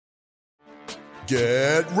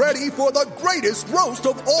Get ready for the greatest roast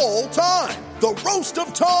of all time, the Roast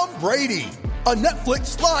of Tom Brady, a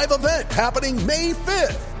Netflix live event happening May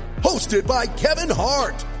 5th. Hosted by Kevin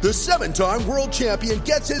Hart, the 7-time world champion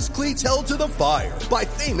gets his cleats held to the fire by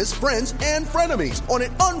famous friends and frenemies on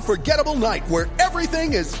an unforgettable night where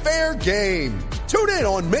everything is fair game. Tune in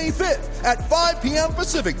on May 5th at 5 p.m.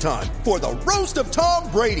 Pacific time for the Roast of Tom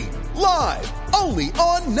Brady, live only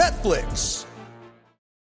on Netflix.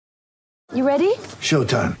 You ready?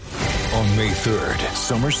 Showtime. On May 3rd,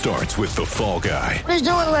 summer starts with The Fall Guy. Let's do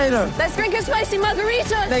it later. Let's drink a spicy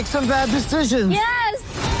margarita. Make some bad decisions.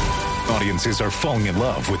 Yes! Audiences are falling in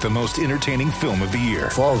love with the most entertaining film of the year.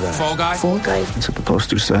 Fall Guy. Fall Guy? Fall Guy. That's what the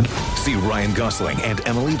poster said. See Ryan Gosling and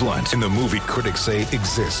Emily Blunt in the movie critics say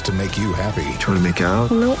exists to make you happy. Trying to make it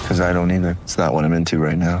out? Nope. Because I don't either. It's not what I'm into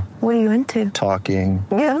right now. What are you into? Talking.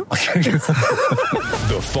 Yeah.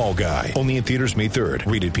 The Fall Guy. Only in theaters May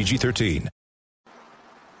 3rd. Rated PG-13.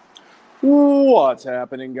 What's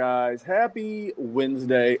happening, guys? Happy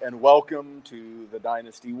Wednesday, and welcome to the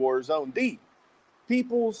Dynasty Warzone, the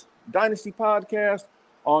People's Dynasty Podcast.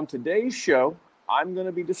 On today's show, I'm going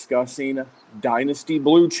to be discussing Dynasty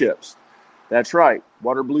Blue Chips. That's right.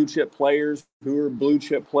 What are blue chip players? Who are blue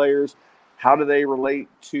chip players? How do they relate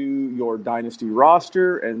to your Dynasty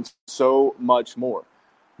roster? And so much more.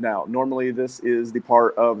 Now, normally this is the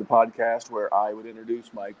part of the podcast where I would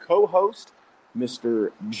introduce my co-host,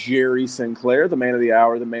 Mr. Jerry Sinclair, the man of the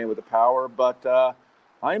hour, the man with the power. But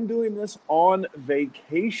I'm doing this on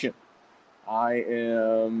vacation. I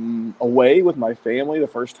am away with my family the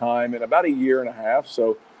first time in about a year and a half,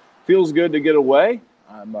 so feels good to get away.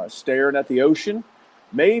 I'm staring at the ocean.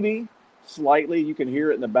 Maybe slightly, you can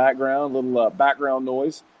hear it in the background, little background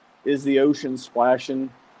noise is the ocean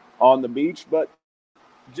splashing on the beach, but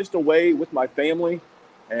just away with my family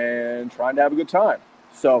and trying to have a good time.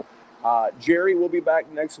 So Jerry will be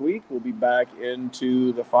back next week. We'll be back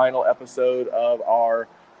into the final episode of our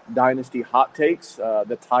Dynasty Hot Takes,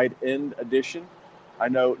 the tight end edition. I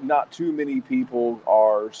know not too many people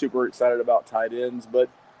are super excited about tight ends, but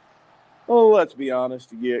let's be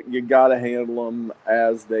honest, you got to handle them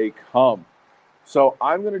as they come. So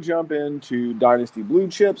I'm going to jump into Dynasty Blue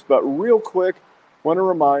Chips, but real quick, want to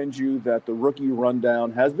remind you that the Rookie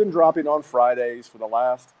Rundown has been dropping on Fridays for the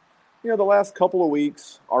last couple of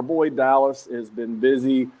weeks. Our boy Dallas has been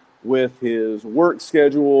busy with his work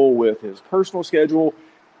schedule, with his personal schedule.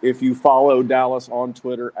 If you follow Dallas on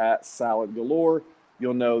Twitter at Salad Galore,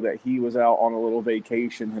 you'll know that he was out on a little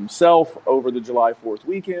vacation himself over the July 4th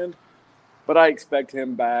weekend. But I expect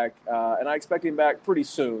him back, and I expect him back pretty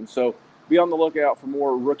soon. So be on the lookout for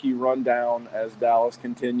more Rookie Rundown as Dallas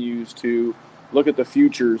continues to look at the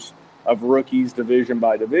futures of rookies division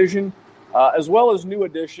by division, as well as new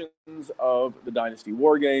editions of the Dynasty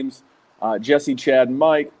War Games. Jesse, Chad, and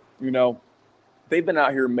Mike, they've been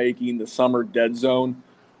out here making the summer dead zone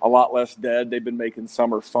a lot less dead. They've been making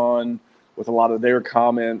summer fun with a lot of their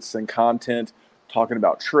comments and content, talking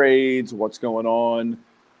about trades, what's going on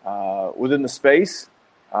within the space.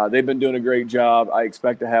 They've been doing a great job. I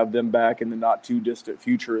expect to have them back in the not-too-distant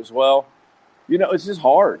future as well. It's just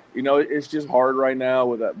hard. It's just hard right now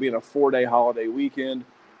with it being a 4-day holiday weekend.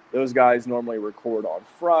 Those guys normally record on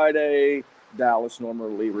Friday. Dallas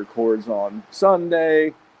normally records on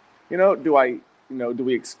Sunday. Do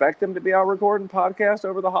we expect them to be out recording podcasts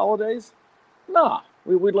over the holidays? Nah.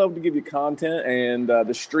 We'd love to give you content, and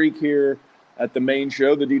the streak here at the main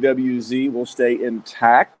show, the DWZ, will stay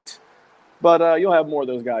intact. But you'll have more of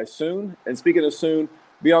those guys soon. And speaking of soon,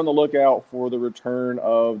 be on the lookout for the return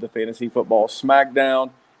of the Fantasy Football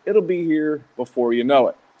Smackdown. It'll be here before you know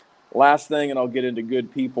it. Last thing, and I'll get into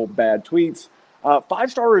good people, bad tweets.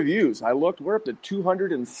 5-star reviews. I looked, we're up to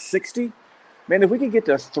 260. Man, if we could get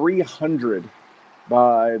to 300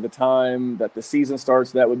 by the time that the season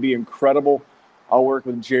starts, that would be incredible. I'll work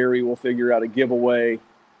with Jerry. We'll figure out a giveaway,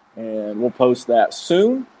 and we'll post that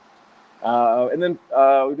soon. And then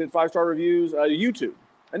we did 5-star reviews, YouTube.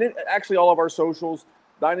 And then actually all of our socials,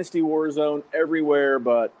 Dynasty Warzone, everywhere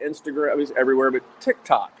but Instagram. I mean, everywhere but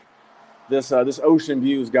TikTok. This ocean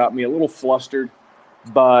view's got me a little flustered.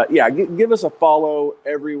 But, yeah, give us a follow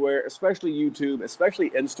everywhere, especially YouTube,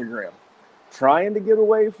 especially Instagram. Trying to get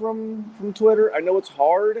away from Twitter. I know it's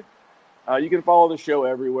hard. You can follow the show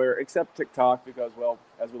everywhere except TikTok because, well,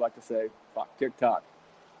 as we like to say, fuck TikTok.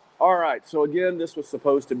 All right, so again, this was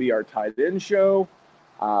supposed to be our tight end show.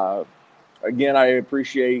 Again, I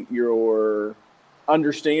appreciate your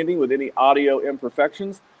understanding with any audio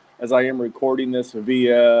imperfections as I am recording this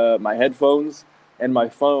via my headphones and my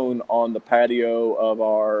phone on the patio of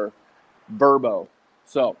our Burbo.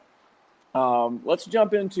 So Let's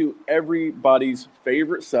jump into everybody's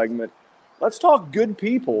favorite segment. Let's talk good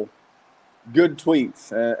people, good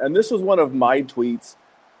tweets. And this was one of my tweets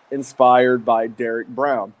inspired by Derek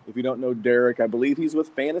Brown. If you don't know Derek, I believe he's with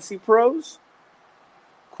Fantasy Pros? ?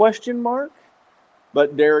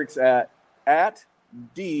 But Derek's at @dbro_FFB.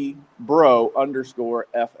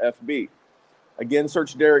 Again,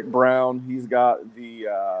 search Derek Brown. He's got the,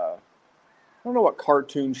 I don't know what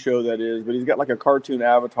cartoon show that is, but he's got like a cartoon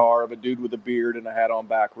avatar of a dude with a beard and a hat on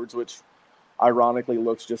backwards, which ironically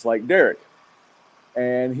looks just like Derek.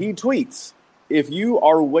 And he tweets, if you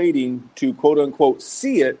are waiting to quote unquote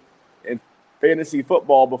see it in fantasy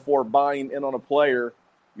football before buying in on a player,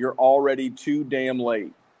 you're already too damn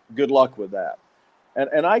late. Good luck with that.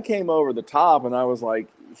 And I came over the top and I was like,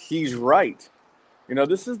 he's right. You know,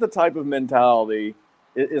 this is the type of mentality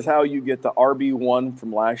is how you get the RB1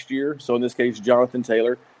 from last year. So in this case, Jonathan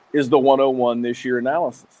Taylor is the 101 this year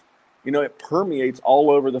analysis. You know, it permeates all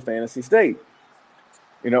over the fantasy state.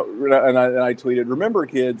 You know, and I tweeted, remember,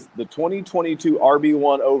 kids, the 2022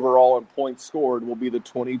 RB1 overall and points scored will be the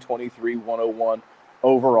 2023 101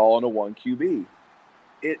 overall and a 1 QB.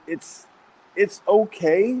 It's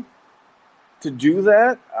okay to do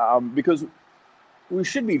that because we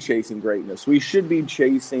should be chasing greatness. We should be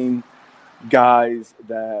chasing guys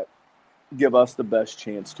that give us the best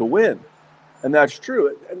chance to win. And that's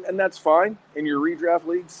true. And that's fine. In your redraft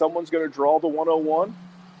league, someone's going to draw the 101.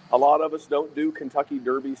 A lot of us don't do Kentucky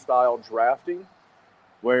Derby style drafting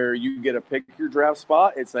where you get to pick your draft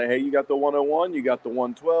spot and say, hey, you got the 101, you got the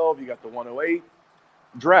 112, you got the 108,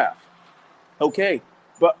 draft. Okay,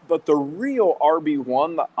 but the real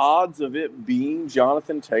RB1, the odds of it being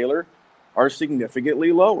Jonathan Taylor are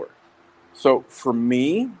significantly lower. So for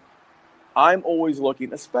me, I'm always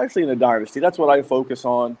looking, especially in a dynasty, that's what I focus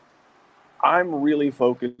on. I'm really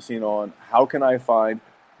focusing on how can I find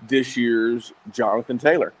this year's Jonathan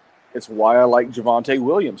Taylor. It's why I like Javonte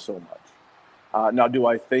Williams so much. Now, do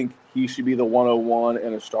I think he should be the 101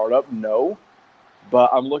 in a startup? No. But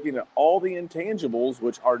I'm looking at all the intangibles,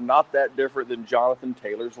 which are not that different than Jonathan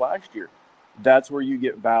Taylor's last year. That's where you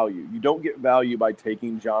get value. You don't get value by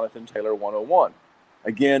taking Jonathan Taylor 101.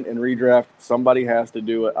 Again, in redraft, somebody has to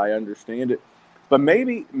do it. I understand it. But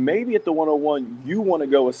maybe at the 101, you want to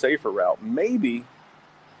go a safer route. Maybe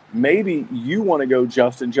you want to go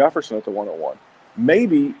Justin Jefferson at the 101.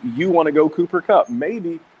 Maybe you want to go Cooper Kupp.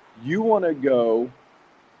 Maybe you want to go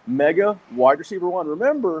mega wide receiver 1.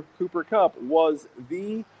 Remember, Cooper Kupp was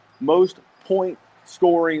the most point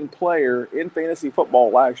scoring player in fantasy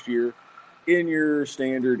football last year in your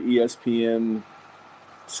standard ESPN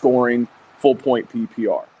scoring full point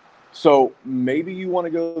PPR. So maybe you want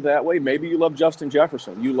to go that way. Maybe you love Justin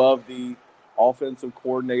Jefferson. You love the offensive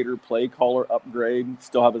coordinator, play caller upgrade.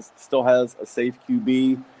 Still has a safe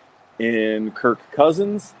QB in Kirk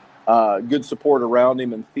Cousins. Good support around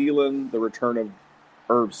him and Thielen. The return of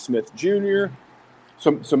Irv Smith Jr.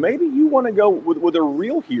 So maybe you want to go with a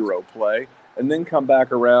real hero play and then come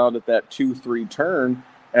back around at that 2-3 turn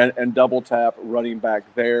and double tap running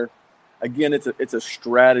back there. Again, it's a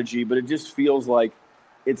strategy, but it just feels like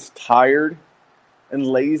it's tired and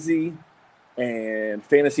lazy and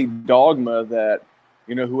fantasy dogma that,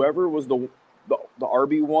 you know, whoever was the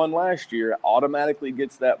RB1 last year automatically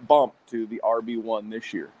gets that bump to the RB1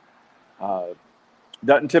 this year.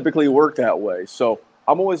 Doesn't typically work that way. So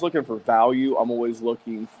I'm always looking for value. I'm always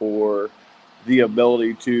looking for the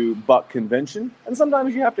ability to buck convention. And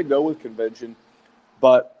sometimes you have to go with convention.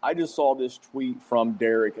 But I just saw this tweet from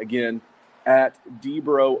Derek, again, at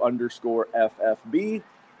dbro_FFB.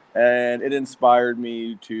 And it inspired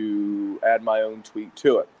me to add my own tweet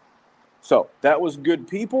to it. So that was good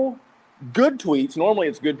people, good tweets. Normally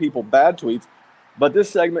it's good people, bad tweets. But this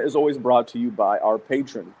segment is always brought to you by our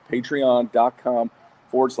patron,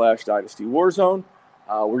 patreon.com/Dynasty Warzone.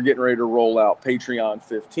 We're getting ready to roll out Patreon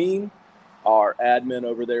 15. Our admin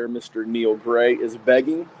over there, Mr. Neil Gray, is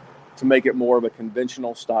begging to make it more of a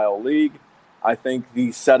conventional style league. I think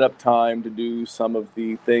the setup time to do some of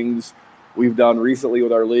the things we've done recently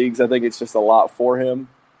with our leagues, I think it's just a lot for him,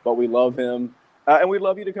 but we love him. And we'd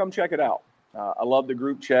love you to come check it out. I love the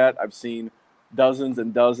group chat. I've seen dozens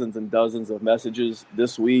and dozens and dozens of messages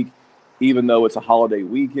this week. Even though it's a holiday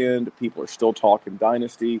weekend, people are still talking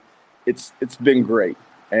Dynasty. It's been great.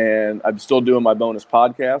 And I'm still doing my bonus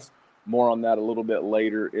podcast. More on that a little bit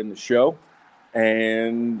later in the show.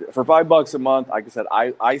 And for $5 a month, like I said,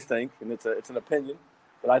 I think, and it's an opinion,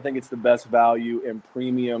 but I think it's the best value and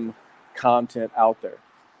premium content out there.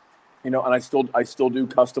 You know, and I still do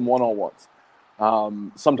custom one-on-ones.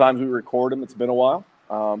 Sometimes we record them. It's been a while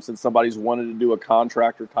since somebody's wanted to do a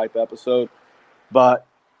contractor type episode, but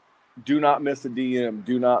Do not miss a DM.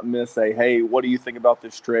 Do not miss a, hey, what do you think about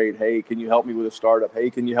this trade? Hey, can you help me with a startup? Hey,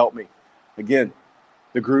 can you help me? Again,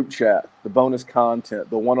 the group chat, the bonus content,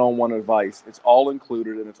 the one-on-one advice, it's all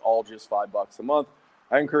included, and it's all just $5 a month.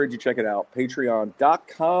 I encourage you to check it out,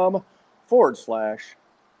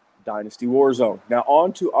 patreon.com/Dynasty Warzone. Now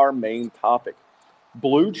on to our main topic,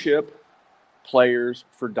 blue chip players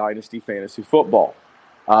for Dynasty Fantasy Football.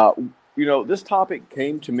 This topic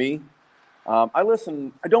came to me. I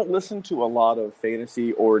don't listen to a lot of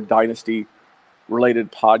fantasy or Dynasty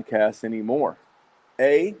related podcasts anymore.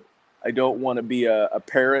 I don't want to be a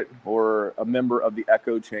parrot or a member of the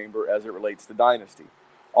echo chamber as it relates to Dynasty.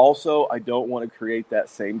 Also, I don't want to create that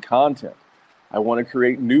same content. I want to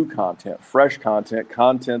create new content, fresh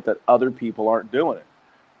content that other people aren't doing it.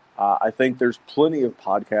 I think there's plenty of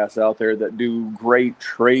podcasts out there that do great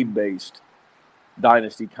trade-based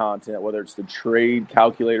Dynasty content, whether it's the trade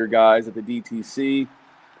calculator guys at the DTC,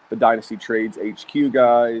 the Dynasty Trades HQ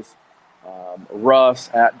guys, Russ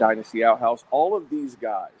at Dynasty Outhouse. All of these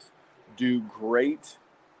guys do great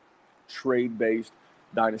trade-based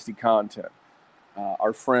Dynasty content.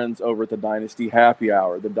 Our friends over at the Dynasty Happy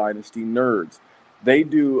Hour, the Dynasty Nerds, they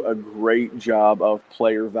do a great job of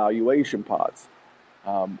player valuation pods,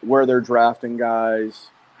 where they're drafting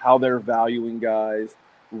guys, how they're valuing guys,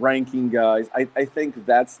 ranking guys. I think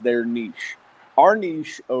that's their niche. Our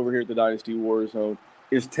niche over here at the Dynasty Warzone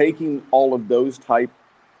is taking all of those type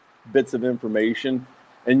bits of information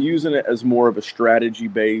and using it as more of a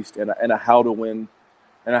strategy-based and a how-to-win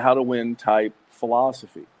type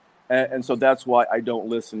philosophy. And so that's why I don't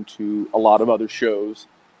listen to a lot of other shows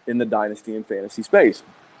in the Dynasty and fantasy space.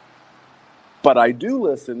 But I do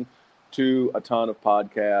listen to a ton of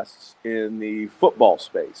podcasts in the football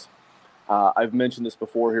space. I've mentioned this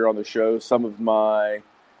before here on the show. Some of my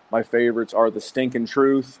favorites are The Stinkin'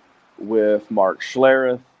 Truth with Mark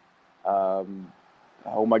Schlereth.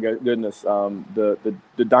 Oh my goodness, the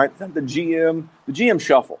GM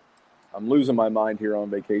Shuffle. I'm losing my mind here on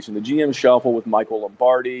vacation. The GM Shuffle with Michael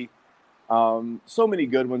Lombardi. So many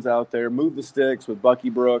good ones out there. Move the Sticks with Bucky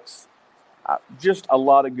Brooks. Just a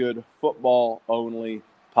lot of good football-only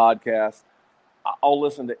podcasts. I'll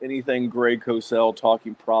listen to anything Greg Cosell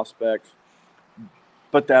talking prospects,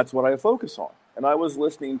 but that's what I focus on. And I was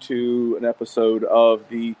listening to an episode of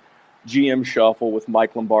the GM Shuffle with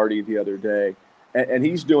Mike Lombardi the other day, and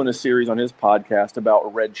he's doing a series on his podcast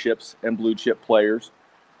about red chips and blue chip players,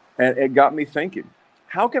 and it got me thinking,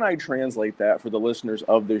 how can I translate that for the listeners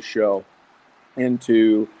of this show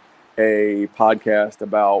into a podcast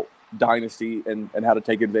about Dynasty and how to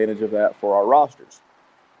take advantage of that for our rosters?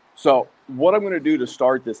 So what I'm going to do to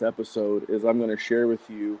start this episode is I'm going to share with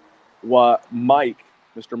you what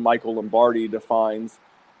Mr. Michael Lombardi defines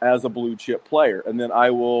as a blue chip player. And then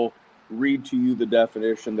I will read to you the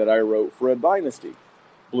definition that I wrote for a Dynasty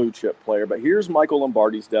blue chip player. But here's Michael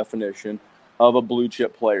Lombardi's definition of a blue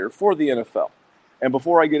chip player for the NFL. And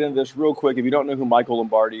before I get into this real quick, if you don't know who Michael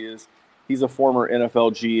Lombardi is, he's a former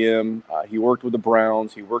NFL GM. He worked with the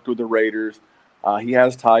Browns. He worked with the Raiders. He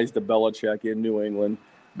has ties to Belichick in New England.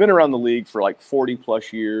 Been around the league for like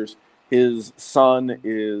 40-plus years. His son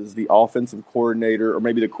is the offensive coordinator or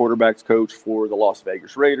maybe the quarterback's coach for the Las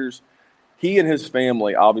Vegas Raiders. He and his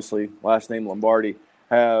family, obviously, last name Lombardi,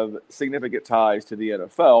 have significant ties to the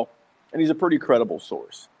NFL, and he's a pretty credible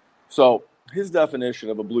source. So his definition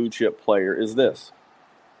of a blue chip player is this: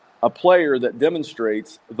 a player that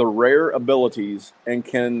demonstrates the rare abilities and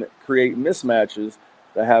can create mismatches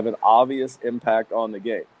that have an obvious impact on the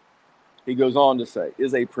game. He goes on to say,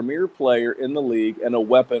 is a premier player in the league and a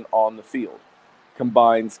weapon on the field.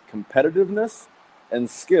 Combines competitiveness and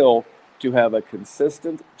skill to have a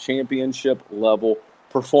consistent championship-level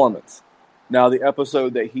performance. Now, the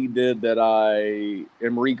episode that he did that I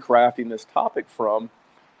am recrafting this topic from,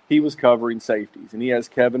 he was covering safeties. And he has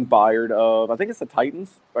Kevin Byard of, I think it's the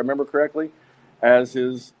Titans, if I remember correctly, as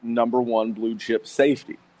his number one blue chip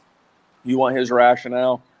safety. You want his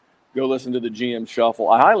rationale? Go listen to the GM Shuffle.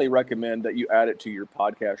 I highly recommend that you add it to your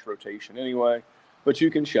podcast rotation anyway, but you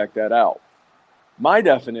can check that out. My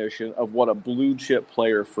definition of what a blue chip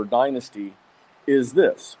player for Dynasty is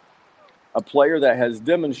this: a player that has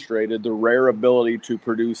demonstrated the rare ability to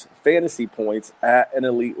produce fantasy points at an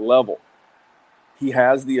elite level. He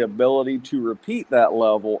has the ability to repeat that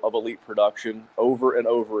level of elite production over and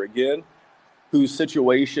over again, whose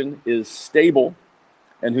situation is stable,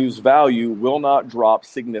 and whose value will not drop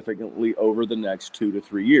significantly over the next 2 to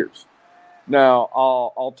 3 years. Now,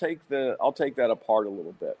 I'll take that apart a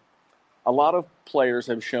little bit. A lot of players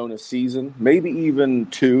have shown a season, maybe even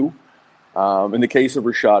two, in the case of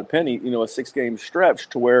Rashad Penny, a 6-game stretch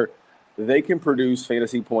to where they can produce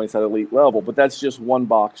fantasy points at elite level, but that's just one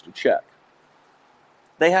box to check.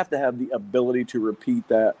 They have to have the ability to repeat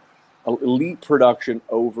that elite production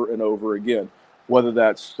over and over again, whether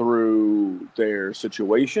that's through their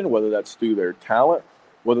situation, whether that's through their talent,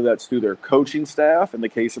 whether that's through their coaching staff, in the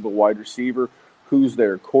case of a wide receiver, who's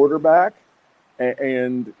their quarterback.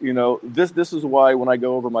 And this is why when I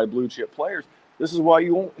go over my blue chip players, this is why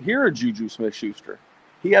you won't hear a Juju Smith-Schuster.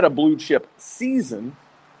 He had a blue chip season,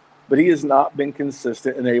 but he has not been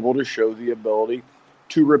consistent and able to show the ability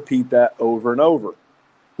to repeat that over and over.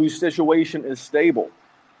 Whose situation is stable.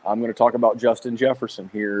 I'm going to talk about Justin Jefferson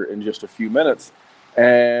here in just a few minutes,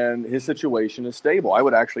 and his situation is stable. I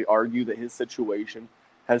would actually argue that his situation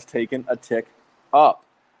has taken a tick up.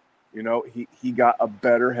 He got a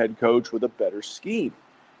better head coach with a better scheme.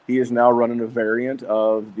 He is now running a variant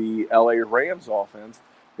of the LA Rams offense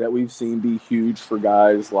that we've seen be huge for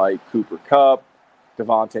guys like Cooper Kupp,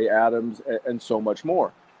 Devontae Adams, and so much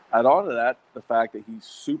more. Add on to that the fact that he's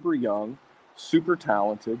super young, super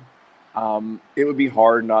talented. It would be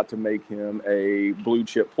hard not to make him a blue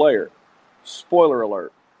chip player. Spoiler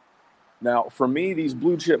alert. Now, for me, these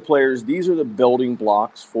blue chip players, these are the building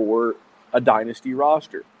blocks for a dynasty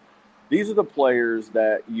roster. These are the players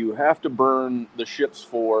that you have to burn the ships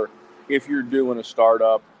for if you're doing a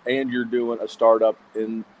startup and you're doing a startup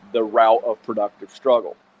in the route of productive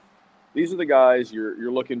struggle. These are the guys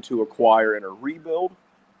you're looking to acquire in a rebuild,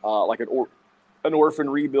 like an orphan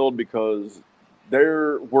rebuild, because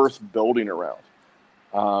they're worth building around.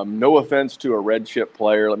 No offense to a red chip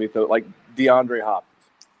player, like DeAndre Hopkins.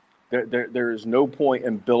 There is no point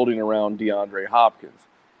in building around DeAndre Hopkins.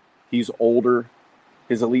 He's older.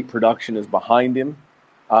 His elite production is behind him.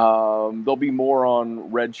 There'll be more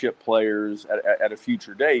on red chip players at a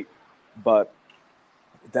future date, but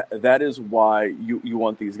that is why you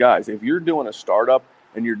want these guys. If you're doing a startup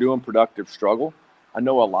and you're doing productive struggle, I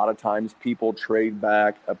know a lot of times people trade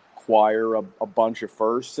back, acquire a bunch of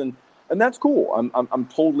firsts, and that's cool. I'm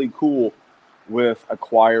totally cool with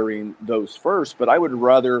acquiring those firsts, but I would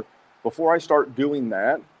rather, before I start doing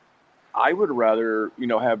that, I would rather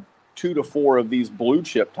have 2 to 4 of these blue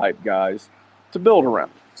chip type guys to build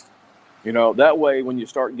around. That way when you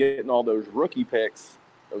start getting all those rookie picks,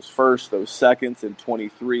 those firsts, those seconds in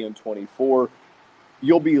 23 and 24,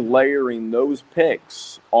 you'll be layering those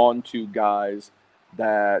picks onto guys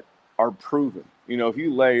that are proven. If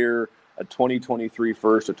you layer a 2023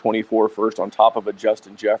 first, a 24 first on top of a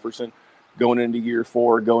Justin Jefferson going into year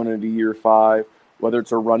 4, going into year 5, whether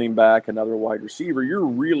it's a running back, another wide receiver, you're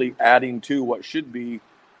really adding to what should be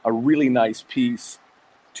a really nice piece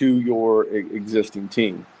to your existing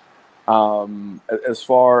team. As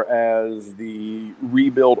far as the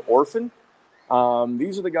rebuild orphan,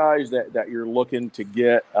 these are the guys that you're looking to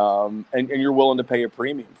get and you're willing to pay a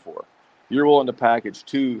premium for. You're willing to package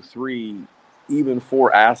 2, 3, even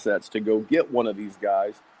 4 assets to go get one of these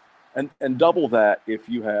guys and double that if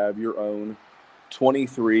you have your own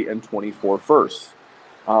 23 and 24 firsts.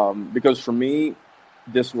 Because for me,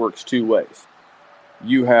 this works 2 ways.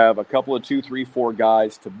 You have a couple of 2, 3, 4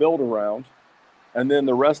 guys to build around, and then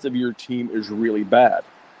the rest of your team is really bad.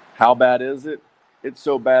 How bad is it? It's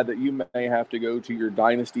so bad that you may have to go to your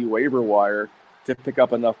dynasty waiver wire to pick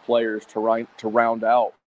up enough players to round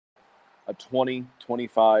out a 20,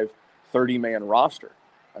 25, 30-man roster.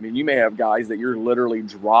 I mean, you may have guys that you're literally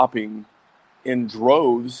dropping in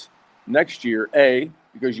droves next year, A,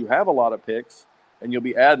 because you have a lot of picks, and you'll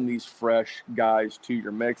be adding these fresh guys to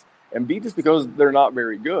your mix, and B, just because they're not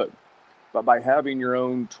very good. But by having your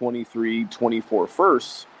own 23, 24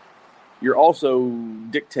 firsts, you're also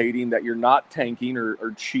dictating that you're not tanking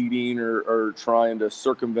or cheating or trying to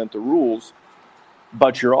circumvent the rules,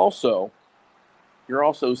 but you're also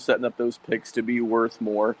setting up those picks to be worth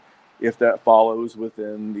more if that follows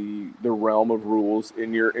within the realm of rules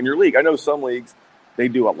in your league. I know some leagues, they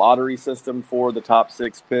do a lottery system for the top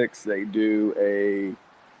 6 picks. They do a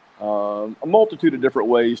multitude of different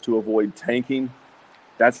ways to avoid tanking.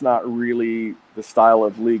 That's not really the style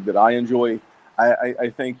of league that I enjoy.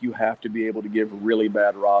 I think you have to be able to give really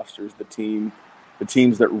bad rosters, the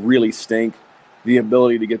teams that really stink, the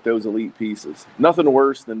ability to get those elite pieces. Nothing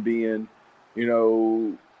worse than being,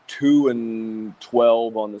 2 and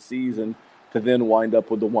 12 on the season to then wind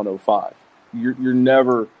up with the 105. You're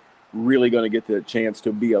never really going to get the chance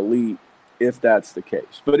to be elite if that's the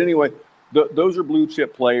case. But anyway, those are blue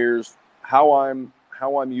chip players. How I'm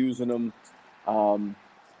using them,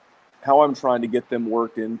 how I'm trying to get them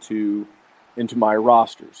worked into my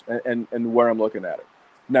rosters and where I'm looking at it.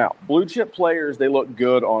 Now, blue chip players, they look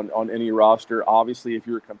good on any roster. Obviously, if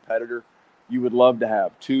you're a competitor, you would love to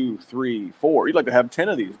have 2, 3, 4. You'd like to have 10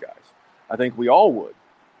 of these guys. I think we all would.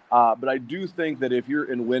 But I do think that if you're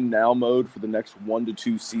in win now mode for the next 1 to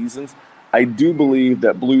 2 seasons, I do believe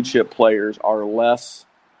that blue chip players are less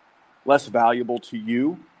valuable to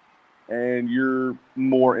you, and you're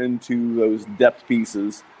more into those depth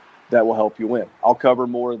pieces that will help you win. I'll cover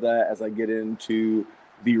more of that as I get into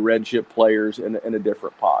the red chip players in a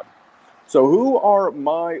different pod. So who are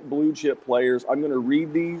my blue chip players? I'm going to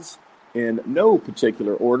read these in no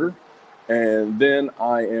particular order, and then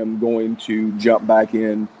I am going to jump back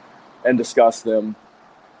in and discuss them,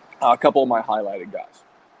 a couple of my highlighted guys.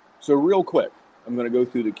 So real quick, I'm going to go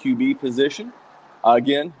through the QB position.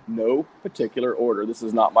 Again, no particular order. This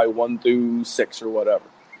is not my 1 through 6 or whatever.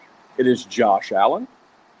 It is Josh Allen,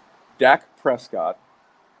 Dak Prescott,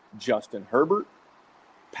 Justin Herbert,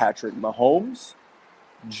 Patrick Mahomes,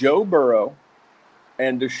 Joe Burrow,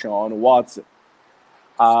 and Deshaun Watson.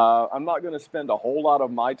 I'm not going to spend a whole lot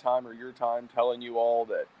of my time or your time telling you all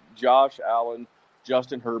that Josh Allen,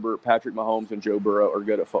 Justin Herbert, Patrick Mahomes, and Joe Burrow are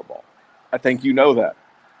good at football. I think you know that.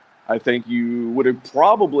 I think you would have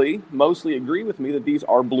probably mostly agree with me that these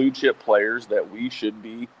are blue chip players that we should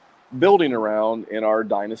be building around in our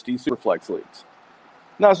Dynasty Superflex leagues.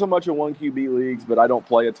 Not so much in 1 QB leagues, but I don't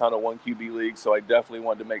play a ton of 1 QB leagues, so I definitely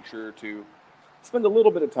wanted to make sure to spend a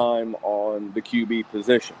little bit of time on the QB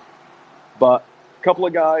position. But a couple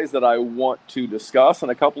of guys that I want to discuss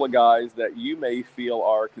and a couple of guys that you may feel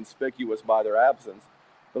are conspicuous by their absence.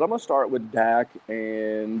 But I'm going to start with Dak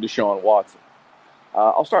and Deshaun Watson.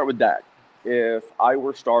 I'll start with Dak. If I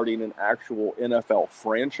were starting an actual NFL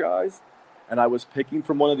franchise and I was picking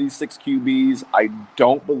from one of these 6 QBs, I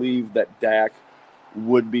don't believe that Dak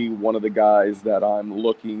would be one of the guys that I'm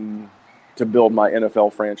looking to build my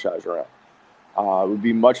NFL franchise around. I would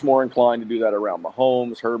be much more inclined to do that around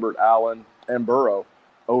Mahomes, Herbert, Allen, and Burrow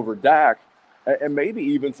over Dak, and maybe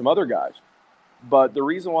even some other guys. But the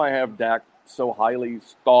reason why I have Dak so highly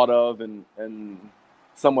thought of and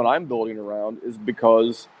someone I'm building around is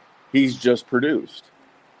because he's just produced.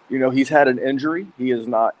 You know, he's had an injury. He is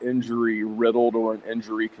not injury riddled or an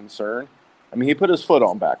injury concern. I mean, he put his foot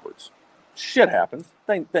on backwards. Shit happens.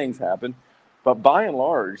 Things happen. But by and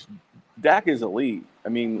large, Dak is elite. I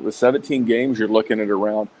mean, with 17 games, you're looking at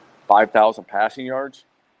around 5,000 passing yards.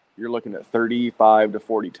 You're looking at 35 to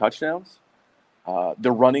 40 touchdowns.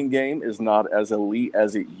 The running game is not as elite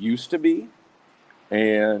as it used to be.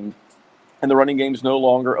 And the running game is no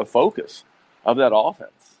longer a focus of that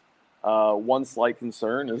offense. One slight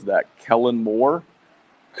concern is that Kellen Moore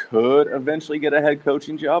could eventually get a head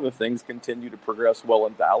coaching job if things continue to progress well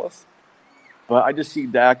in Dallas. But I just see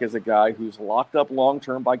Dak as a guy who's locked up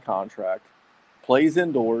long-term by contract, plays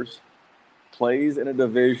indoors, plays in a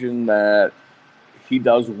division that he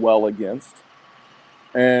does well against.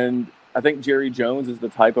 And I think Jerry Jones is the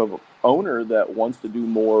type of owner that wants to do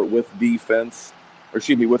more with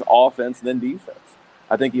with offense than defense.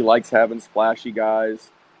 I think he likes having splashy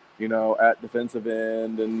guys, at defensive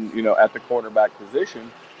end and, at the cornerback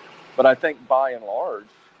position. But I think by and large,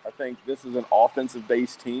 I think this is an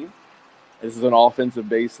offensive-based team. This is an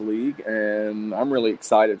offensive-based league, and I'm really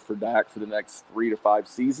excited for Dak for the next 3 to 5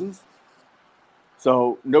 seasons.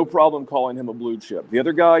 So no problem calling him a blue chip. The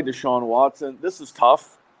other guy, Deshaun Watson, this is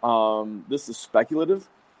tough. This is speculative.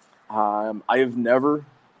 I have never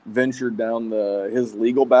ventured down his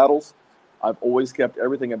legal battles. I've always kept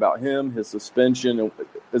everything about him, his suspension,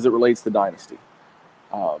 as it relates to Dynasty.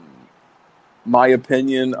 My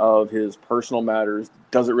opinion of his personal matters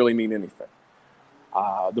doesn't really mean anything.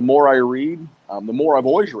 The more I read, the more I've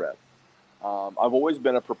always read. I've always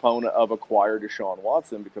been a proponent of acquire Deshaun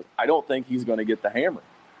Watson because I don't think he's going to get the hammer.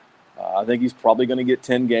 I think he's probably going to get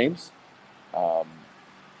 10 games.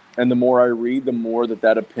 And the more I read, the more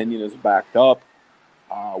that opinion is backed up.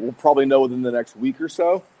 We'll probably know within the next week or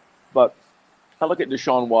so. But I look at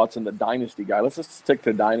Deshaun Watson, the Dynasty guy. Let's just stick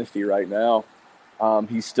to Dynasty right now.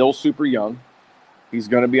 He's still super young. He's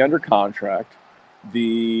going to be under contract.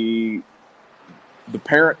 The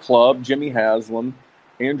parent club, Jimmy Haslam,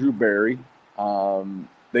 Andrew Berry,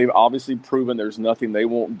 they've obviously proven there's nothing they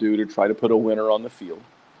won't do to try to put a winner on the field.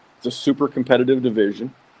 It's a super competitive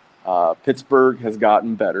division. Pittsburgh has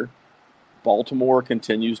gotten better. Baltimore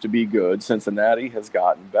continues to be good. Cincinnati has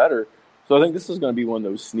gotten better. So I think this is going to be one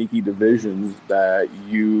of those sneaky divisions that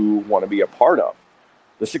you want to be a part of.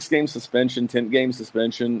 The 6-game suspension, 10-game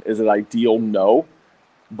suspension, is it ideal? No.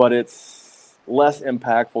 But it's less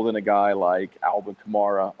impactful than a guy like Alvin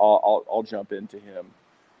Kamara. I'll jump into him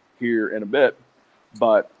here in a bit.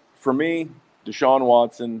 But for me, Deshaun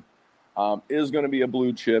Watson is going to be a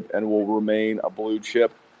blue chip and will remain a blue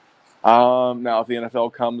chip. Now, if the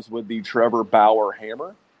NFL comes with the Trevor Bauer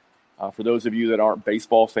hammer, For those of you that aren't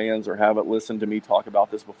baseball fans or haven't listened to me talk about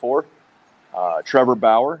this before, Trevor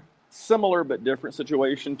Bauer, similar but different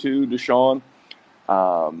situation to Deshaun,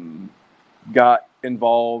 got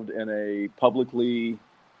involved in a publicly,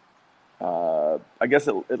 I guess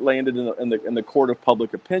it landed in the court of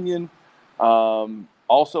public opinion.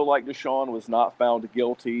 Also, like Deshaun, was not found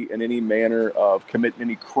guilty in any manner of committing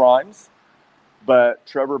any crimes. But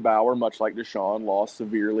Trevor Bauer, much like Deshaun, lost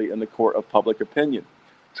severely in the court of public opinion.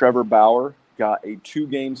 Trevor Bauer got a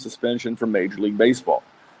 2-game suspension from Major League Baseball.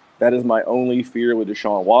 That is my only fear with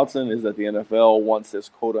Deshaun Watson, is that the NFL wants this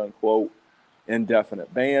quote-unquote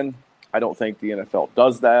indefinite ban. I don't think the NFL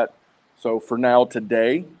does that. So for now,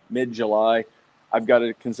 today, mid-July, I've got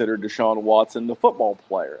to consider Deshaun Watson the football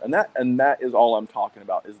player. And that is all I'm talking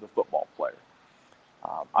about, is the football player.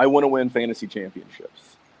 I want to win fantasy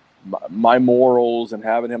championships. My morals and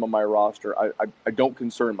having him on my roster, I don't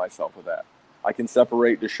concern myself with that. I can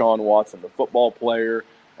separate Deshaun Watson, the football player,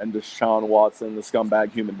 and Deshaun Watson, the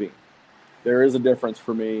scumbag human being. There is a difference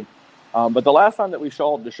for me. But the last time that we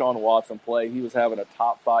saw Deshaun Watson play, he was having a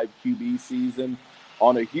top 5 QB season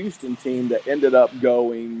on a Houston team that ended up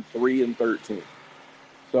going 3-13.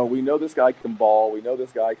 So we know this guy can ball. We know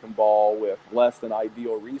this guy can ball with less than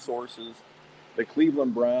ideal resources. The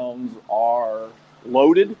Cleveland Browns are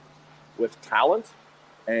loaded with talent,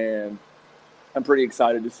 and I'm pretty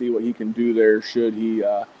excited to see what he can do there should he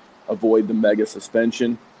avoid the mega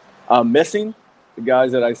suspension. Missing, the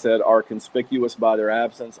guys that I said are conspicuous by their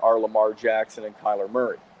absence, are Lamar Jackson and Kyler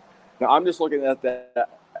Murray. Now, I'm just looking at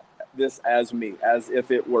this as me, as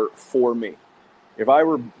if it were for me. If I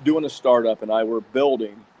were doing a startup and I were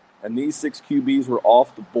building and these 6 QBs were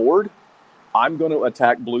off the board, I'm going to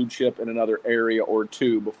attack blue chip in another area or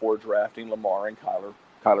 2 before drafting Lamar and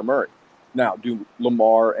Kyler Murray. Now, do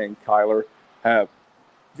Lamar and Kyler have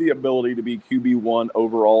the ability to be QB1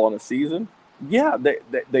 overall on a season? Yeah,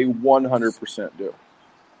 they 100% do.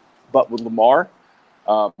 But with Lamar,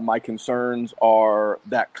 my concerns are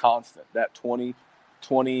that constant. That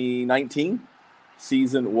 2019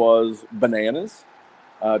 season was bananas.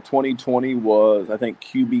 2020 was, I think,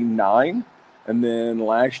 QB9. And then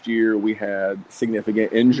last year we had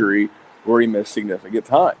significant injury where he missed significant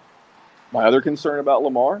time. My other concern about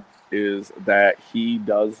Lamar is that he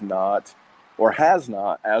does not, or has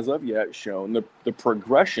not, as of yet, shown the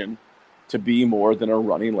progression to be more than a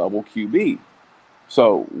running level QB.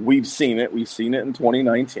 So we've seen it. We've seen it in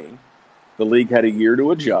 2019. The league had a year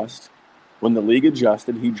to adjust. When the league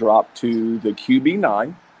adjusted, he dropped to the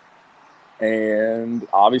QB9. And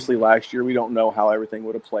obviously last year, we don't know how everything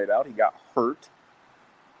would have played out. He got hurt.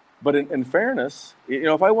 But in fairness,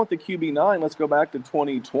 if I want the QB9, let's go back to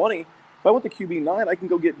 2020. If I want the QB9, I can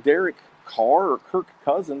go get Derek Carr or Kirk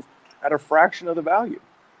Cousins at a fraction of the value.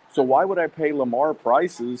 So why would I pay Lamar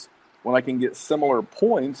prices when I can get similar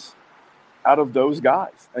points out of those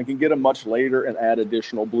guys? I can get them much later and add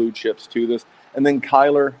additional blue chips to this. And then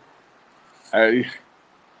Kyler,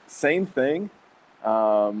 same thing.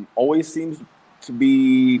 Always seems to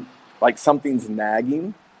be like something's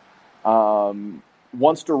nagging.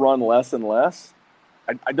 Wants to run less and less.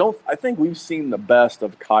 I think we've seen the best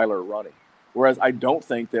of Kyler running, whereas I don't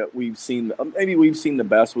think that we've seen the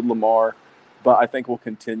best with Lamar, but I think we'll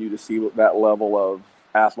continue to see that level of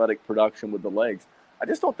athletic production with the legs. I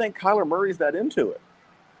just don't think Kyler Murray's that into it.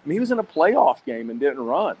 I mean, he was in a playoff game and didn't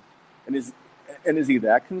run, and is he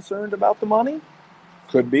that concerned about the money?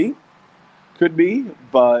 Could be,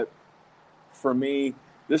 but for me,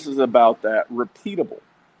 this is about that repeatable.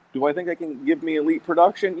 Do I think I can give me elite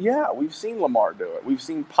production? Yeah, we've seen Lamar do it. We've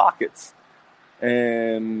seen pockets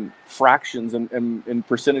and fractions and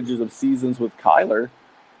percentages of seasons with Kyler,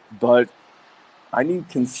 but I need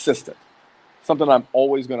consistent. Something I'm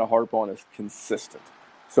always going to harp on is consistent.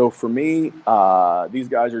 So for me, these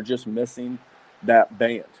guys are just missing that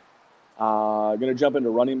band. Going to jump into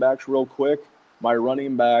running backs real quick. My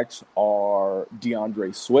running backs are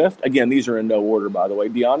DeAndre Swift. Again, these are in no order, by the way.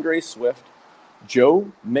 DeAndre Swift,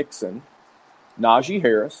 Joe Mixon, Najee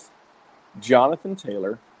Harris, Jonathan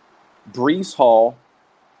Taylor, Breece Hall,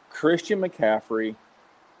 Christian McCaffrey,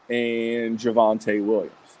 and Javonte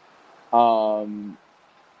Williams. I'll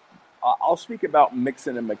speak about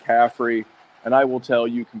Mixon and McCaffrey, and I will tell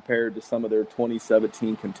you, compared to some of their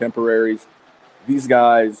 2017 contemporaries, these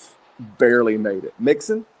guys barely made it.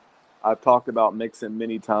 Mixon, I've talked about Mixon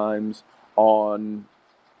many times on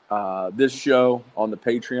this show, on the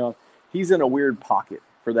Patreon. He's in a weird pocket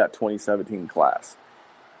for that 2017 class.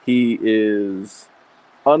 He is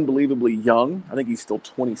unbelievably young. I think he's still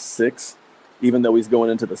 26, even though he's going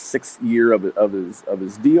into the 6th year of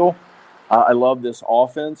his deal. I love this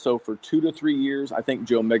offense. So for 2 to 3 years, I think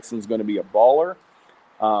Joe Mixon's going to be a baller.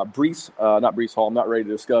 Not Breece Hall, I'm not ready to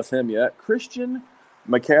discuss him yet. Christian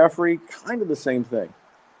McCaffrey, kind of the same thing.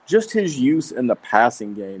 Just his use in the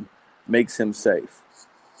passing game makes him safe.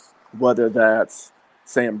 Whether that's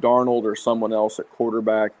Sam Darnold or someone else at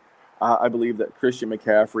quarterback, I believe that Christian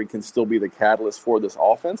McCaffrey can still be the catalyst for this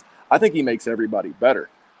offense. I think he makes everybody better.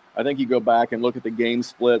 I think you go back and look at the game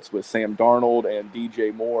splits with Sam Darnold and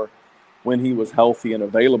DJ Moore when he was healthy and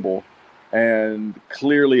available, and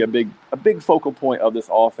clearly a big focal point of this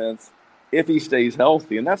offense if he stays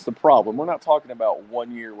healthy. And that's the problem. We're not talking about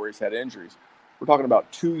 1 year where he's had injuries. We're talking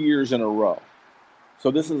about 2 years in a row.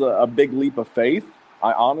 So this is a big leap of faith.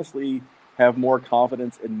 I honestly have more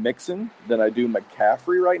confidence in Mixon than I do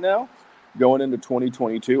McCaffrey right now going into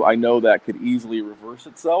 2022. I know that could easily reverse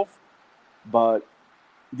itself, but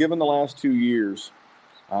given the last 2 years,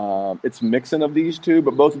 it's Mixon of these two,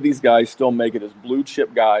 but both of these guys still make it as blue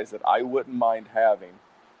chip guys that I wouldn't mind having,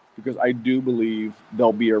 because I do believe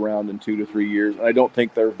they'll be around in 2 to 3 years, and I don't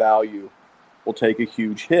think their value will take a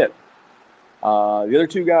huge hit. The other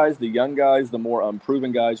two guys, the young guys, the more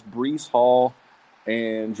unproven guys, Breece Hall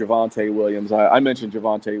and Javonte Williams. I mentioned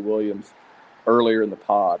Javonte Williams earlier in the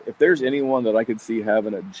pod. If there's anyone that I could see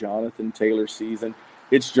having a Jonathan Taylor season,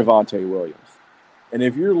 it's Javonte Williams. And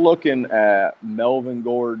if you're looking at Melvin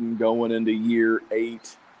Gordon going into year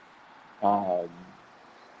 8,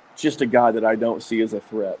 just a guy that I don't see as a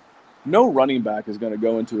threat. No running back is going to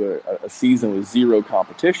go into a season with zero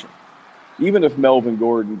competition. Even if Melvin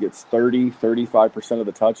Gordon gets 35% of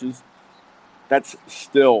the touches, that's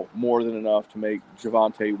still more than enough to make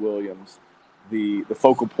Javonte Williams the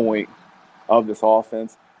focal point of this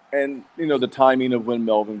offense. And, the timing of when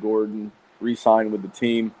Melvin Gordon re-signed with the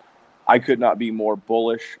team, I could not be more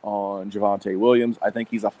bullish on Javonte Williams. I think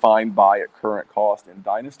he's a fine buy at current cost in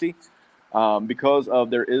Dynasty because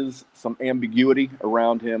there is some ambiguity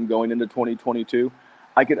around him going into 2022.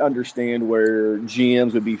 I could understand where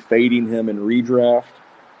GMs would be fading him in redraft.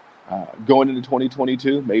 Going into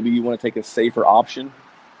 2022, maybe you want to take a safer option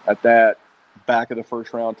at that back of the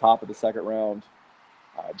first round, top of the second round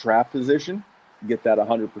draft position, get that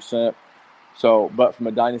 100%. So, but from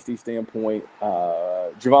a dynasty standpoint,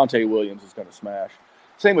 Javonte Williams is going to smash.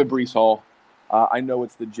 Same with Breece Hall. I know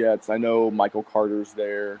it's the Jets. I know Michael Carter's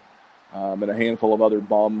there and a handful of other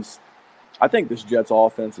bums. I think this Jets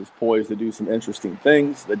offense is poised to do some interesting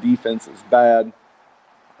things. The defense is bad.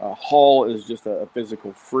 Hall is just a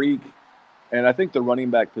physical freak. And I think the running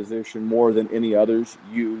back position, more than any others,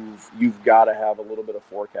 you've got to have a little bit of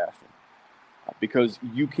forecasting. Because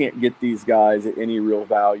you can't get these guys at any real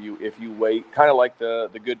value if you wait, kind of like the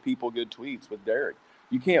good people, good tweets with Derek.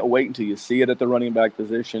 You can't wait until you see it at the running back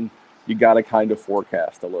position. You got to kind of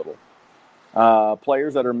forecast a little.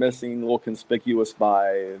 Players that are missing, a little conspicuous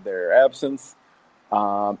by their absence.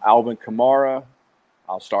 Alvin Kamara,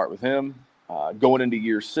 I'll start with him. Going into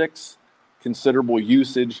year 6, considerable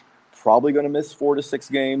usage, probably going to miss 4 to 6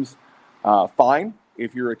 games. Fine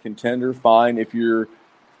if you're a contender, fine if you're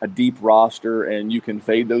a deep roster and you can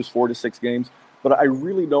fade those 4 to 6 games. But I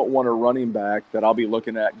really don't want a running back that I'll be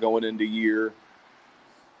looking at going into year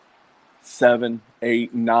 7,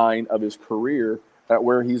 8, 9 of his career at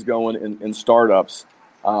where he's going in startups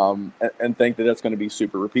and think that that's going to be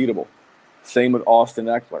super repeatable. Same with Austin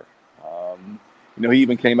Eckler. He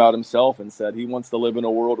even came out himself and said he wants to live in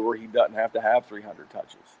a world where he doesn't have to have 300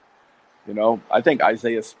 touches. I think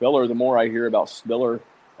Isaiah Spiller, the more I hear about Spiller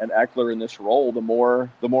and Eckler in this role, the more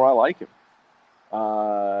I like him.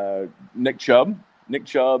 Nick Chubb. Nick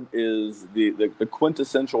Chubb is the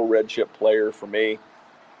quintessential red chip player for me.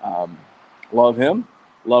 Love him.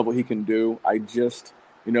 Love what he can do. I just,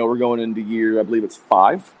 we're going into year, I believe it's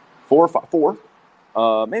 4.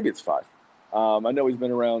 Maybe it's 5. I know he's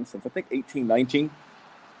been around since, I think, 18, 19.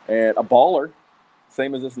 And a baller,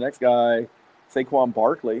 same as this next guy, Saquon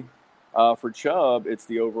Barkley. For Chubb, it's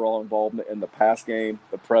the overall involvement in the pass game,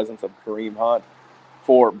 the presence of Kareem Hunt.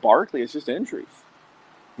 For Barkley, it's just injuries.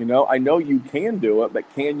 I know you can do it,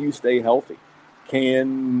 but can you stay healthy?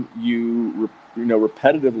 Can you,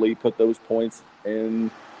 repetitively put those points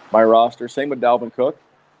in my roster? Same with Dalvin Cook.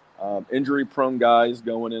 Injury-prone guys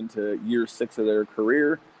going into year 6 of their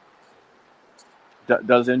career.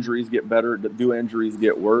 Does injuries get better? Do injuries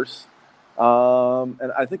get worse?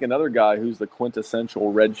 And I think another guy who's the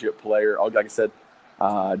quintessential red chip player, like I said,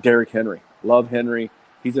 Derrick Henry. Love Henry.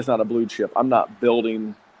 He's just not a blue chip. I'm not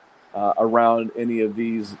building around any of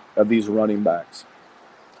these running backs.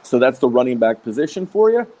 So that's the running back position for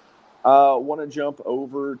you. Want to jump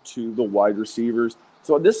over to the wide receivers.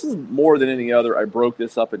 So this is more than any other. I broke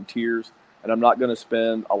this up in tiers. and I'm not going to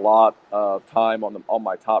spend a lot of time on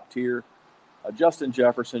my top tier. Justin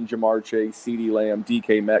Jefferson, Jamar Chase, CeeDee Lamb,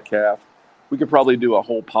 DK Metcalf. We could probably do a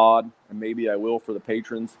whole pod, and maybe I will for the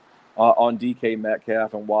patrons, on DK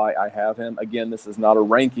Metcalf and why I have him. Again, this is not a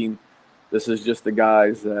ranking. This is just the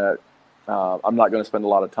guys that I'm not going to spend a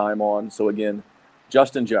lot of time on. So, again,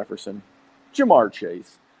 Justin Jefferson, Jamar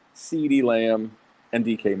Chase, CeeDee Lamb, and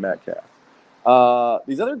DK Metcalf.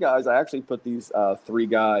 These other guys, I actually put these three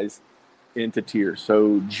guys into tiers.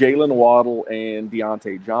 So, Jalen Waddle and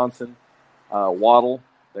Deontay Johnson. Waddle,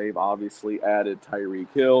 they've obviously added Tyreek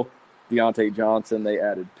Hill. Deontay Johnson, they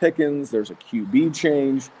added Pickens. There's a QB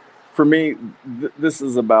change. For me, this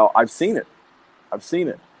is about, I've seen it.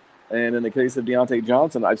 And in the case of Deontay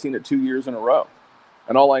Johnson, I've seen it 2 years in a row.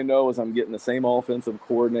 And all I know is I'm getting the same offensive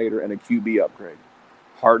coordinator and a QB upgrade.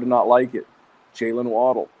 Hard to not like it. Jalen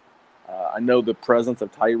Waddle. I know the presence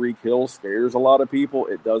of Tyreek Hill scares a lot of people.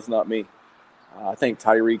 It does not me. I think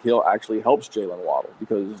Tyreek Hill actually helps Jalen Waddle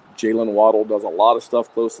because Jalen Waddle does a lot of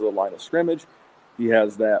stuff close to the line of scrimmage. He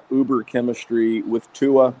has that uber chemistry with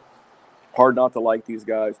Tua. Hard not to like these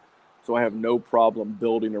guys. So I have no problem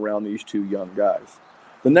building around these two young guys.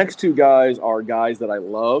 The next two guys are guys that I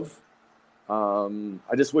love.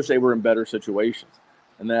 I just wish they were in better situations.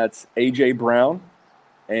 And that's A.J. Brown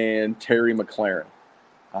and Terry McLaurin.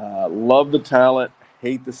 Love the talent,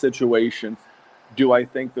 hate the situation. Do I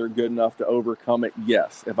think they're good enough to overcome it?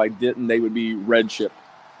 Yes. If I didn't, they would be red chip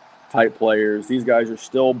type players. These guys are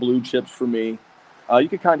still blue chips for me. You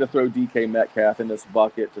could kind of throw DK Metcalf in this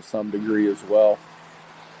bucket to some degree as well.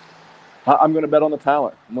 I'm going to bet on the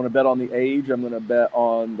talent. I'm going to bet on the age. I'm going to bet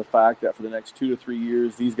on the fact that for the next 2 to 3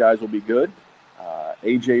 years, these guys will be good.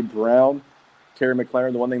 A.J. Brown, Terry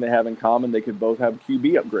McLaurin, the one thing they have in common, they could both have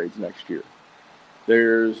QB upgrades next year.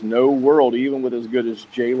 There's no world, even with as good as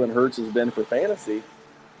Jalen Hurts has been for fantasy,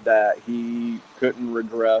 that he couldn't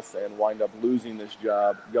regress and wind up losing this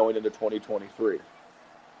job going into 2023.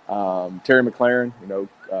 Terry McLaurin,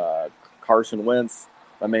 Carson Wentz,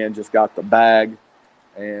 my man just got the bag,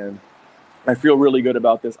 and I feel really good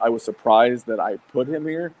about this. I was surprised that I put him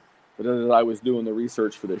here, but as I was doing the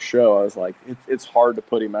research for this show, I was like, it's hard to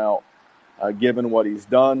put him out given what he's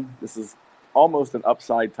done. This is almost an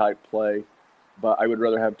upside type play, but I would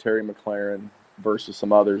rather have Terry McLaurin versus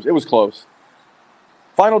some others. It was close.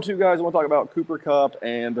 Final two guys I want to talk about, Cooper Kupp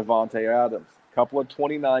and Devontae Adams. A couple of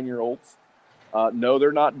 29-year-olds. No,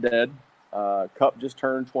 they're not dead. Kupp just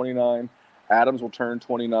turned 29. Adams will turn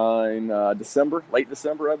 29 late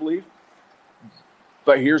December, I believe.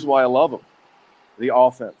 But here's why I love them. The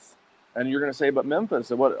offense. And you're going to say, but Memphis,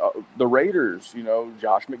 the Raiders,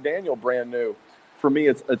 Josh McDaniel, brand new. For me,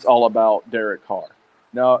 it's all about Derek Carr.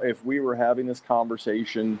 Now, if we were having this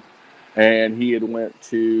conversation and he had went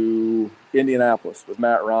to Indianapolis with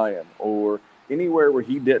Matt Ryan or anywhere where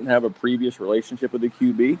he didn't have a previous relationship with the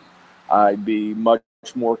QB, I'd be much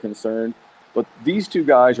more concerned. But these two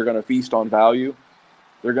guys are going to feast on value.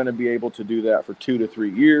 They're going to be able to do that for 2 to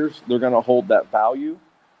 3 years. They're going to hold that value.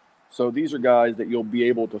 So these are guys that you'll be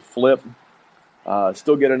able to flip,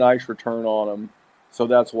 still get a nice return on them. So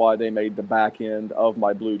that's why they made the back end of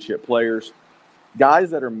my blue chip players.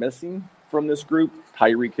 Guys that are missing from this group,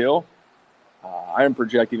 Tyreek Hill. I am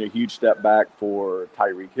projecting a huge step back for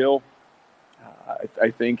Tyreek Hill.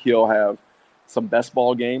 I think he'll have some best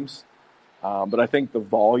ball games. But I think the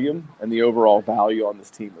volume and the overall value on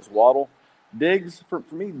this team is Waddle. Diggs, for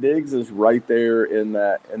me, Diggs is right there in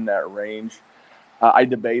that range. I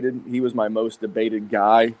debated. He was my most debated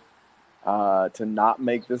guy to not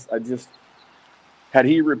make this. Had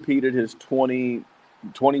he repeated his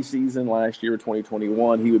 2020 season last year,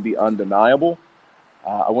 2021, he would be undeniable.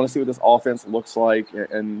 I want to see what this offense looks like,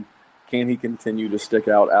 and can he continue to stick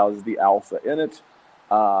out as the alpha in it?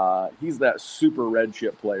 He's that super red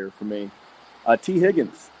chip player for me. T.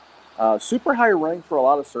 Higgins, super high rank for a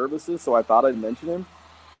lot of services, so I thought I'd mention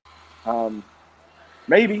him.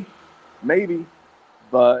 Maybe,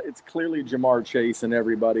 but it's clearly Jamar Chase and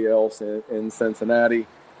everybody else in Cincinnati.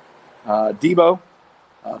 Debo,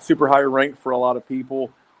 super high rank for a lot of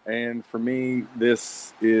people, and for me,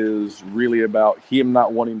 this is really about him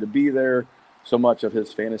not wanting to be there, so much of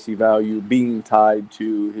his fantasy value being tied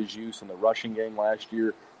to his use in the rushing game last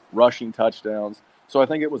year, rushing touchdowns. So I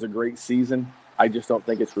think it was a great season. I just don't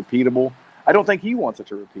think it's repeatable. I don't think he wants it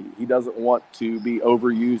to repeat. He doesn't want to be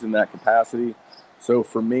overused in that capacity. So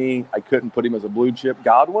for me, I couldn't put him as a blue chip.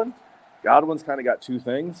 Godwin's kind of got two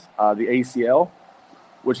things. The ACL,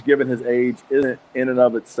 which given his age isn't in and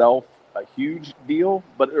of itself a huge deal,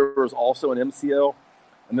 but there was also an MCL,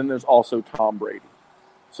 and then there's also Tom Brady.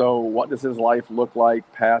 So what does his life look like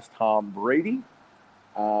past Tom Brady?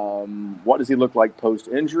 What does he look like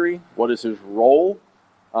post-injury? What is his role?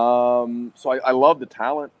 So I love the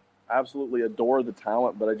talent, absolutely adore the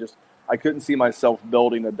talent, but I couldn't see myself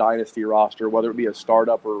building a dynasty roster, whether it be a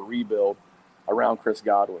startup or a rebuild, around Chris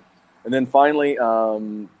Godwin. And then finally,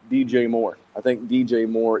 DJ Moore. I think DJ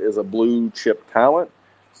Moore is a blue chip talent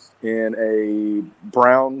in a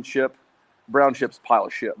brown chip's pile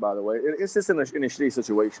of shit, by the way. It's just in a shitty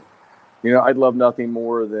situation. I'd love nothing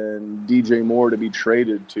more than DJ Moore to be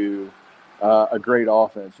traded to a great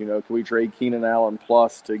offense. Can we trade Keenan Allen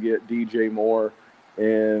plus to get DJ Moore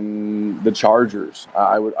in the Chargers?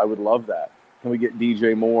 I would love that. Can we get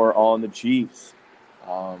DJ Moore on the Chiefs?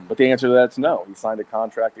 But the answer to that's no. He signed a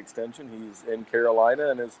contract extension. He's in Carolina,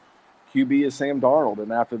 and his QB is Sam Darnold.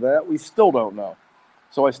 And after that, we still don't know.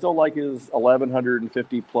 So I still like his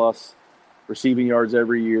 1,150-plus receiving yards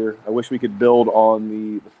every year. I wish we could build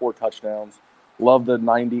on the 4 touchdowns. Love the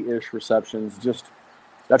 90-ish receptions.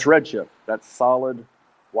 That's red chip. That's solid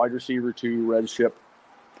wide receiver 2 red chip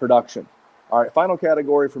production. All right, final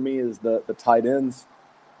category for me is the tight ends.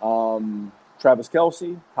 Travis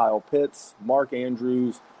Kelce, Kyle Pitts, Mark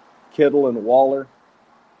Andrews, Kittle, and Waller.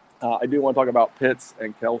 I do want to talk about Pitts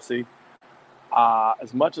and Kelce.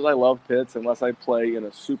 As much as I love Pitts, unless I play in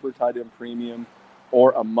a super tight end premium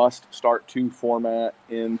or a must-start 2 format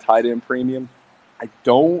in tight end premium, I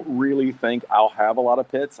don't really think I'll have a lot of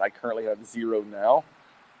Pitts. I currently have 0 now.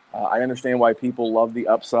 I understand why people love the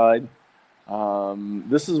upside.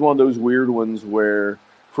 This is one of those weird ones where,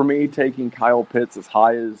 for me, taking Kyle Pitts as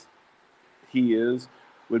high as he is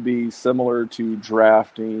would be similar to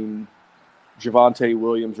drafting Javonte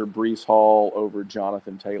Williams or Breece Hall over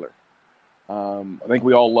Jonathan Taylor. I think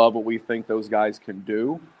we all love what we think those guys can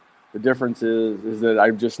do. The difference is that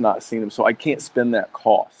I've just not seen them, so I can't spend that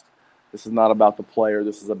cost. This is not about the player.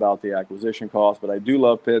 This is about the acquisition cost, but I do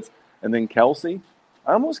love Pitts. And then Kelce.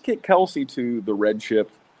 I almost kicked Kelce to the red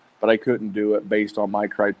chip, but I couldn't do it based on my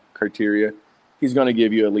criteria. He's going to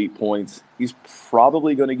give you elite points. He's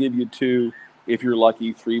probably going to give you 2, if you're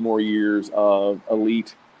lucky, 3 more years of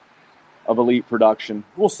elite production.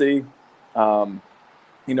 We'll see.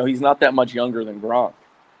 He's not that much younger than Gronk.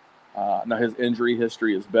 Now, his injury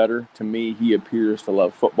history is better. To me, he appears to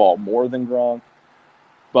love football more than Gronk.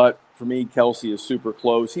 But for me, Kelce is super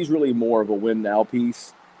close. He's really more of a win-now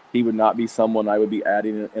piece. He would not be someone I would be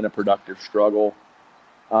adding in a productive struggle.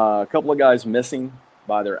 A couple of guys missing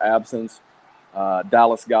by their absence,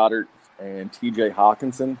 Dallas Goedert and T.J.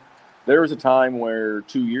 Hawkinson. There was a time where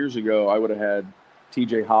 2 years ago I would have had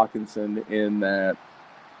T.J. Hawkinson in that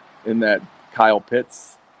Kyle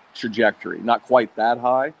Pitts trajectory. Not quite that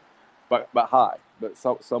high, but high. But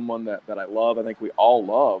someone that I love. I think we all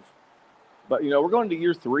love. But we're going to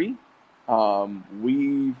year 3.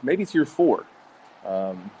 Maybe it's year 4.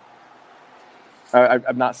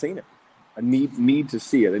 I've not seen it. I need to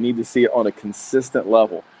see it. I need to see it on a consistent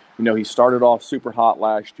level. He started off super hot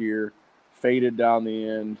last year, faded down the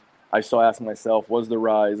end. I still ask myself, was the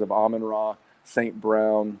rise of Amon-Ra, St.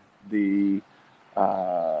 Brown, the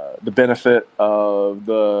benefit of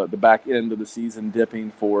the back end of the season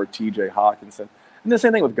dipping for T.J. Hawkinson? And the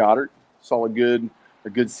same thing with Goddard. Saw a good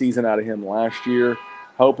season out of him last year.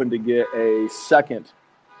 Hoping to get a second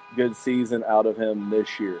good season out of him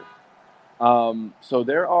this year. So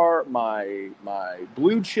there are my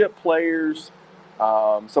blue chip players,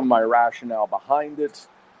 some of my rationale behind it.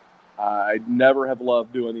 I never have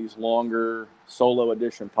loved doing these longer solo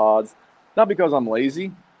edition pods, not because I'm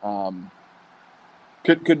lazy.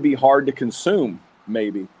 Could be hard to consume,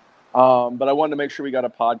 maybe. But I wanted to make sure we got a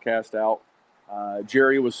podcast out.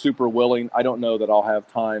 Jerry was super willing. I don't know that I'll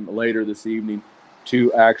have time later this evening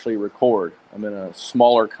to actually record. I'm in a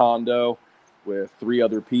smaller condo with 3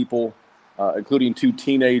 other people, including 2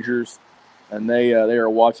 teenagers, and they are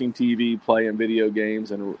watching TV, playing video games,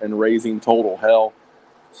 and raising total hell.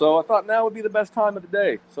 So I thought now would be the best time of the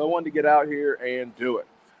day. So I wanted to get out here and do it.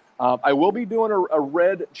 I will be doing a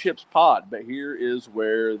red chips pod, but here is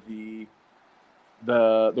where the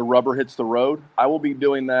rubber hits the road. I will be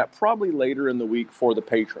doing that probably later in the week for the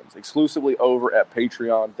patrons, exclusively over at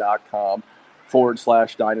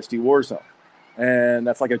patreon.com/Dynasty Warzone. And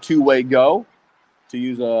that's like a 2-way go, to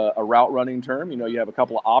use a route running term. You have a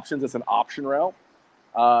couple of options. It's an option route.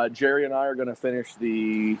 Jerry and I are going to finish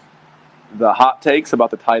the hot takes about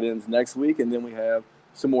the tight ends next week, and then we have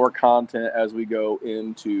some more content as we go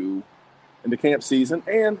into camp season.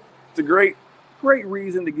 And it's a great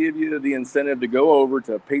reason to give you the incentive to go over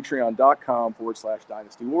to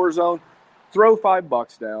patreon.com/Dynasty Warzone. Throw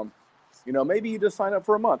 $5 down. Maybe you just sign up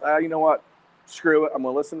for a month. You know what? Screw it. I'm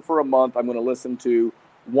going to listen for a month. I'm going to listen to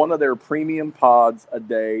one of their premium pods a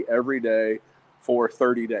day, every day, for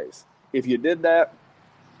 30 days. If you did that,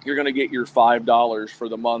 you're going to get your $5 for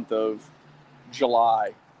the month of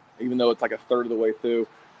July, even though it's like a third of the way through.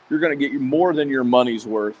 You're going to get more than your money's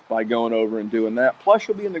worth by going over and doing that. Plus,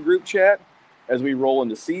 you'll be in the group chat as we roll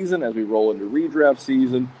into season, as we roll into redraft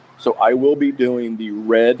season. So I will be doing the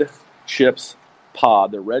Red Chips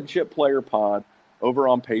pod, the Red Chip Player pod over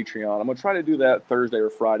on Patreon. I'm going to try to do that Thursday or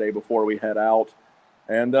Friday before we head out.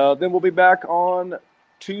 And then we'll be back on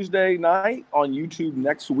Tuesday night on YouTube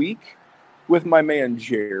next week with my man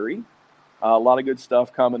Jerry. A lot of good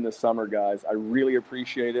stuff coming this summer, guys. I really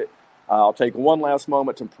appreciate it. I'll take one last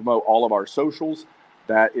moment to promote all of our socials.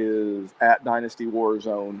 That is at Dynasty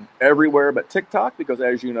Warzone everywhere but TikTok, because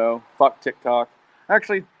as you know, fuck TikTok.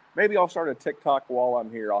 Actually, maybe I'll start a TikTok while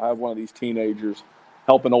I'm here. I'll have one of these teenagers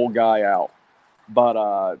help an old guy out.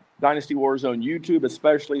 But Dynasty Warzone YouTube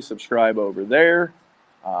especially, subscribe over there.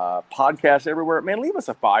 Podcasts everywhere. Man, leave us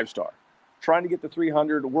a 5-star. Trying to get to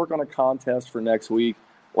 300, work on a contest for next week.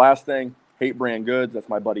 Last thing, Hate Brand Goods. That's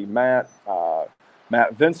my buddy Matt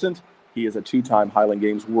Vincent. He is a 2-time Highland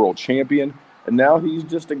Games world champion. And now he's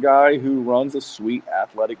just a guy who runs a sweet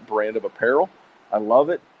athletic brand of apparel. I love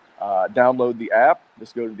it. Download the app.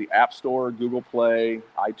 Just go to the App Store, Google Play,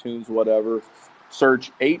 iTunes, whatever.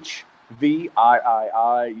 Search HVIII.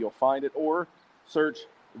 You'll find it. Or search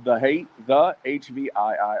HVIII.com.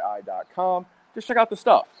 Just check out the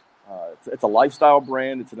stuff. It's a lifestyle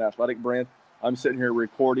brand. It's an athletic brand. I'm sitting here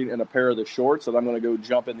recording in a pair of the shorts that I'm going to go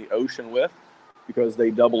jump in the ocean with because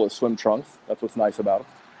they double as swim trunks. That's what's nice about them.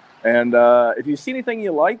 And if you see anything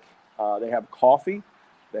you like, they have coffee.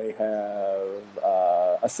 They have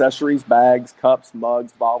accessories, bags, cups,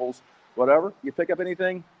 mugs, bottles, whatever. You pick up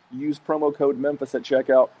anything, use promo code Memphis at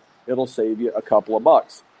checkout. It'll save you a couple of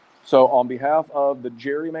bucks. So on behalf of the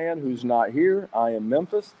Jerry man who's not here, I am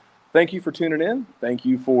Memphis. Thank you for tuning in. Thank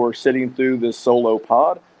you for sitting through this solo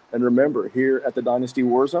pod. And remember, here at the Dynasty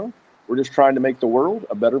Warzone, we're just trying to make the world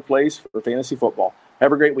a better place for fantasy football.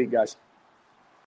 Have a great week, guys.